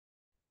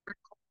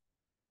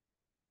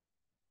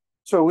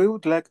So we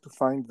would like to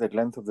find the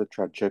length of the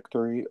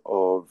trajectory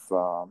of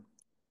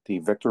the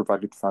vector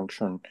valued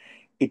function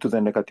e to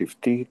the negative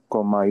t,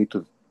 comma e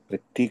to the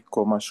t,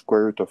 comma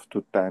square root of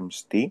 2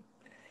 times t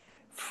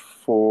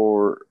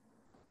for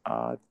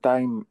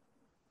time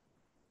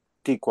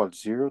t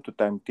equals 0 to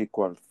time t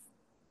equals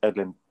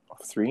ln of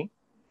 3.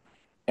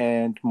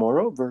 And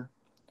moreover,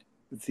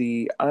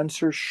 the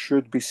answer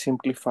should be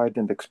simplified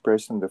and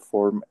expressed in the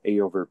form a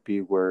over p,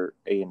 where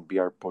a and b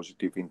are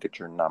positive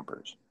integer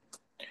numbers.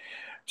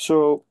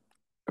 So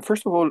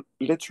first of all,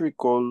 let's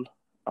recall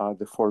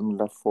the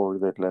formula for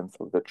the length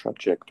of the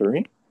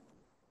trajectory.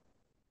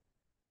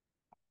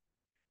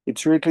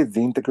 It's really the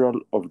integral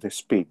of the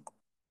speed.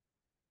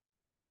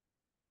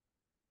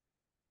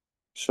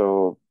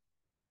 So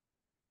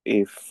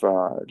if,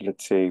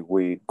 let's say,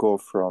 we go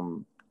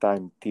from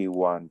time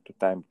t1 to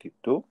time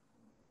t2,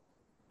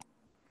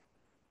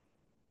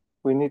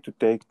 we need to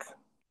take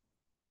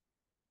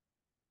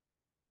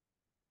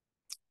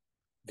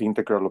the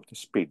integral of the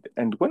speed.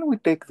 And when we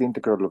take the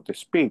integral of the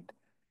speed,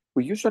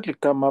 we usually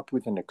come up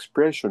with an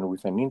expression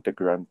with an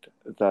integrand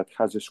that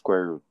has a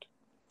square root.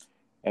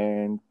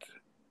 And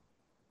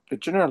the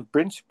general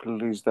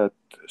principle is that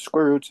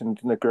square roots and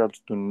integrals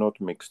do not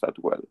mix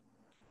that well.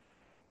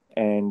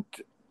 And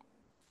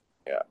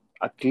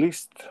at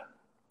least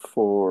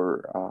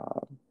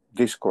for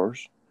this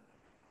course,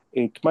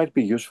 it might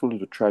be useful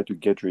to try to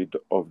get rid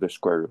of the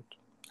square root.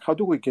 How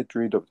do we get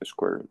rid of the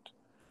square root?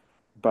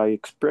 By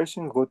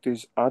expressing what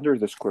is under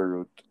the square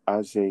root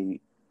as a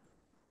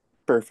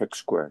perfect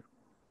square.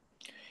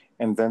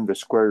 And then the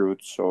square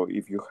root, so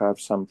if you have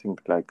something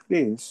like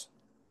this,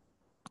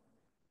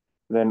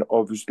 then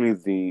obviously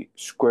the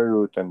square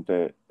root and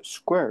the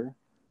square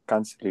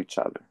cancel each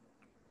other.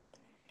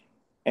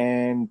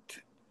 And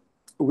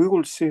we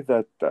will see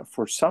that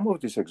for some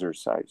of these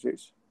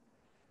exercises,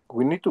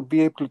 we need to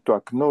be able to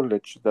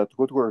acknowledge that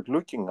what we're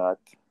looking at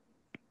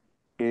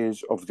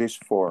is of this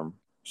form.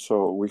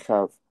 So we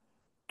have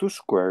two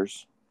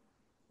squares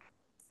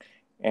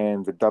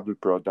and the double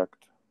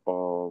product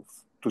of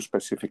two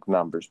specific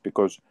numbers,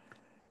 because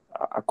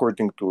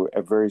according to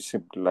a very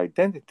simple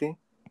identity,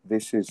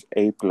 this is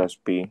a plus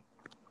b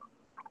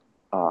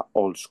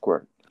all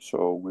squared.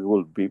 So we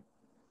will be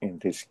in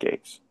this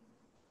case.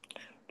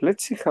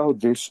 Let's see how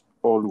this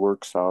all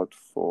works out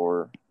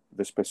for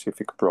the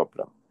specific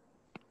problem.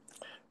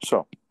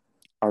 So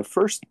our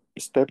first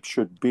step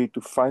should be to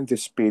find the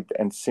speed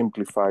and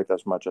simplify it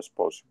as much as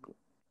possible.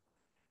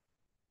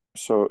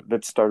 So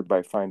let's start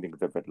by finding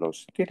the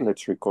velocity.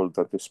 Let's recall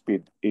that the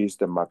speed is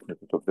the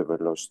magnitude of the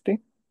velocity.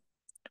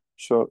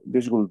 So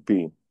this will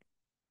be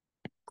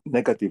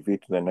negative e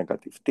to the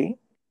negative t,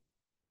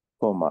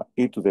 comma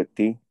e to the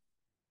t,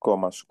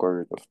 comma square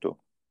root of 2.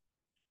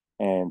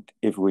 And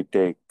if we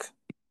take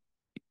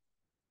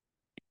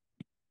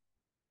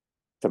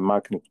the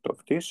magnitude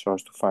of this so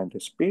as to find the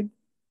speed,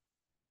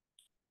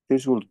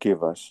 this will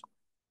give us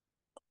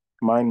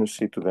minus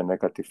e to the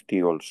negative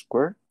t all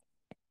squared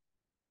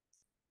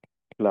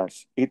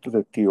plus e to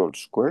the t all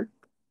squared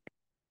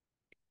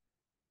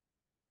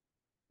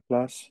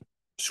plus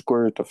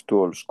square root of 2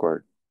 all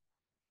squared.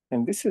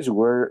 And this is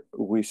where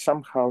we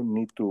somehow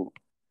need to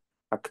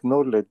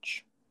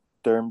acknowledge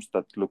terms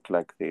that look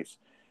like this.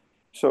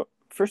 So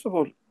first of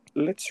all,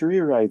 let's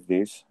rewrite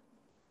this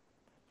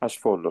as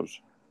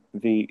follows.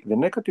 The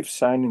negative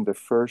sign in the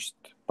first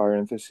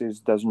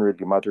parenthesis doesn't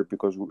really matter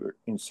because we're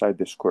inside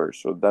the square.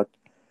 So that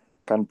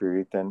can be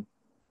written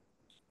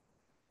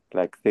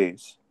like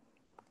this.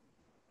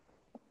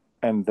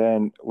 And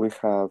then we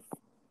have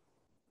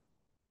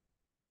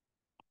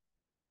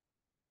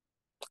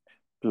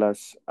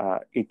plus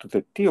e to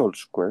the t all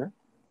square.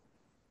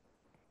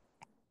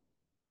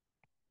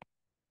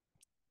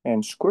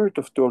 And square root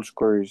of 2 all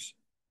square is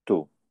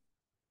 2.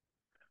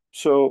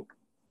 So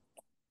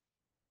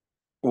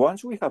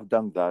once we have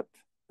done that,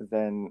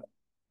 then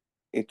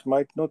it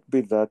might not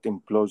be that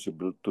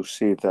implausible to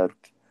see that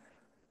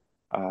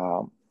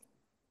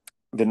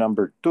the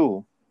number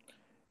 2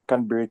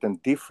 can be written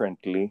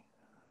differently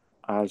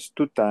as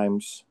 2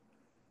 times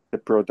the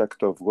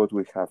product of what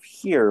we have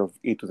here of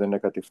e to the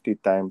negative t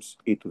times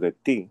e to the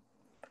t,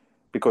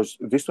 because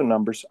these two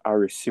numbers are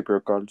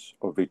reciprocals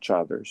of each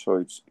other. So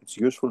it's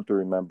useful to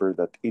remember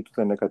that e to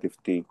the negative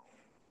t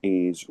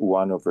is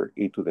 1 over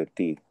e to the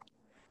t,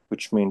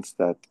 which means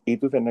that e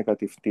to the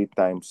negative t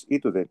times e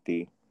to the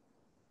t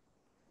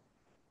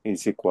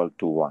is equal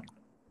to 1.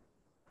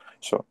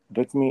 So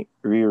let me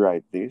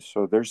rewrite this.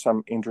 So there's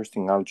some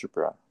interesting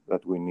algebra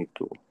that we need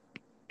to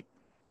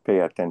pay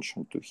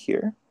attention to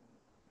here.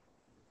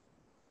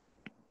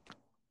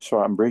 So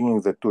I'm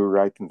bringing the 2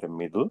 right in the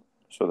middle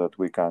so that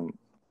we can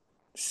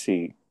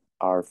see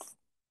our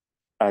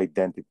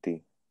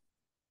identity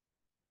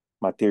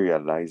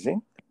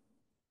materializing.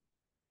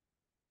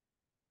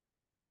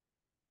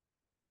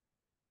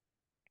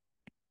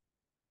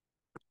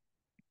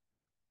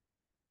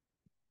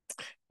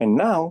 And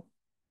now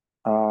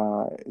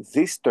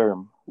this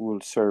term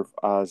will serve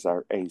as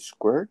our a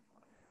squared.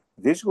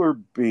 This will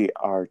be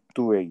our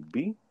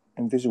 2ab,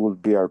 and this will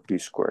be our b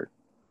squared.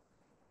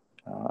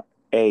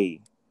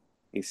 A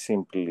is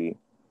simply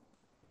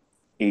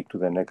e to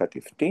the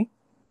negative t,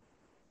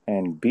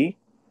 and B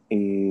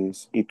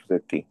is e to the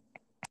t.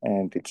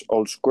 And it's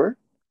all squared,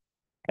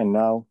 and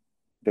now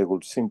they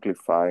will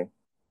simplify,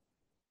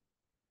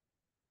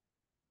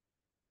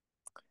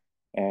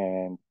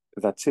 and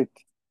that's it.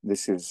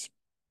 This is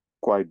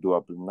quite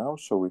doable now,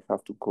 so we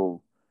have to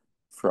go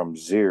from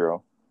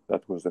 0,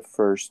 that was the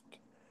first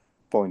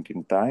point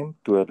in time,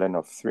 to ln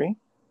of 3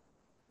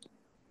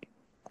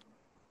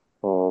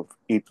 of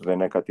e to the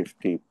negative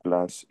t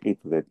plus e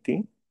to the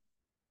t.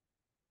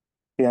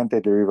 The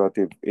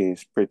antiderivative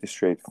is pretty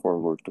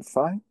straightforward to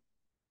find.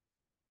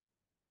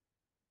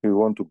 We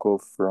want to go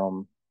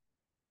from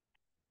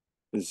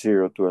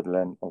 0 to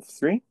ln of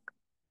 3.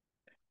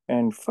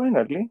 And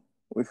finally,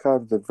 we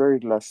have the very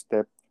last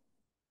step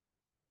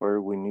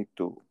where we need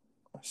to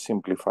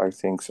simplify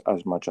things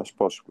as much as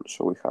possible.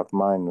 So we have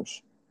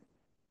minus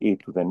e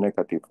to the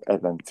negative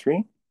ln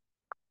 3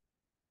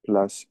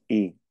 plus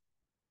e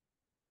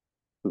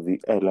to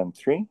the ln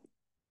 3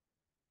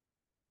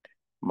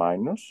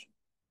 minus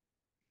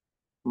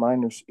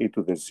e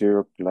to the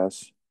 0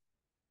 plus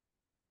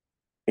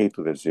e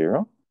to the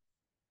 0.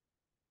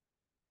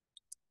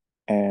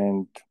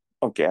 And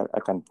okay, I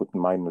can put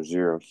minus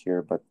 0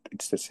 here, but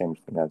it's the same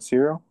thing as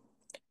 0.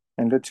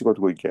 And let's see what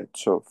we get.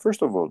 So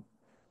first of all,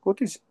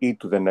 what is e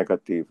to the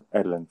negative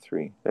ln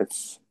 3?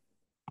 Let's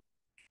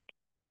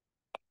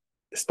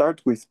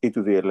start with e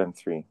to the ln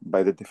 3.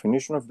 By the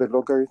definition of the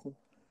logarithm,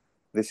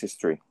 this is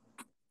 3.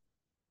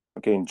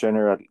 Okay, in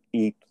general,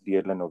 e to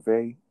the ln of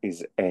a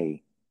is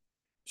a.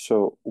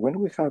 So when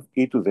we have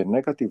e to the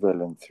negative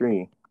ln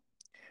 3,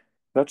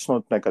 that's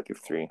not negative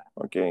 3,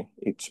 okay?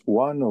 It's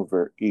 1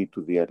 over e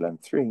to the ln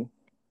 3,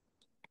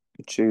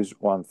 which is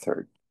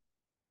 1/3.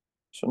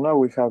 So now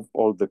we have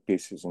all the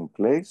pieces in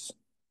place.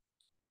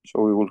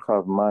 So we will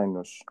have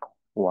minus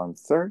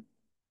 1/3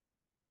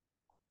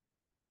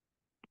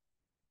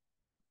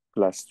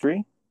 plus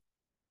 3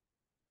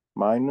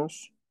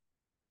 minus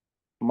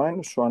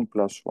 1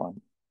 plus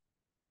 1.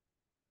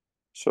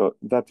 So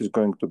that is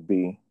going to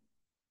be,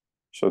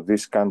 so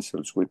this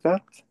cancels with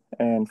that.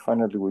 And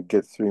finally, we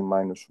get 3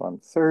 minus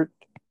 1/3,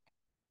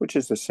 which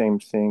is the same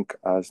thing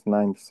as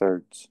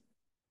 9/3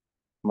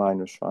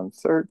 minus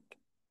 1/3,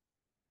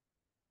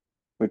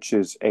 which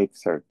is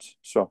 8/3.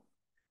 So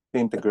the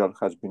integral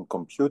has been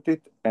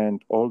computed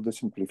and all the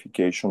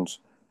simplifications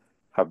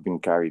have been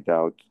carried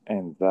out,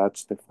 and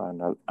that's the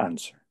final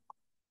answer.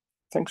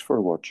 Thanks for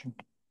watching.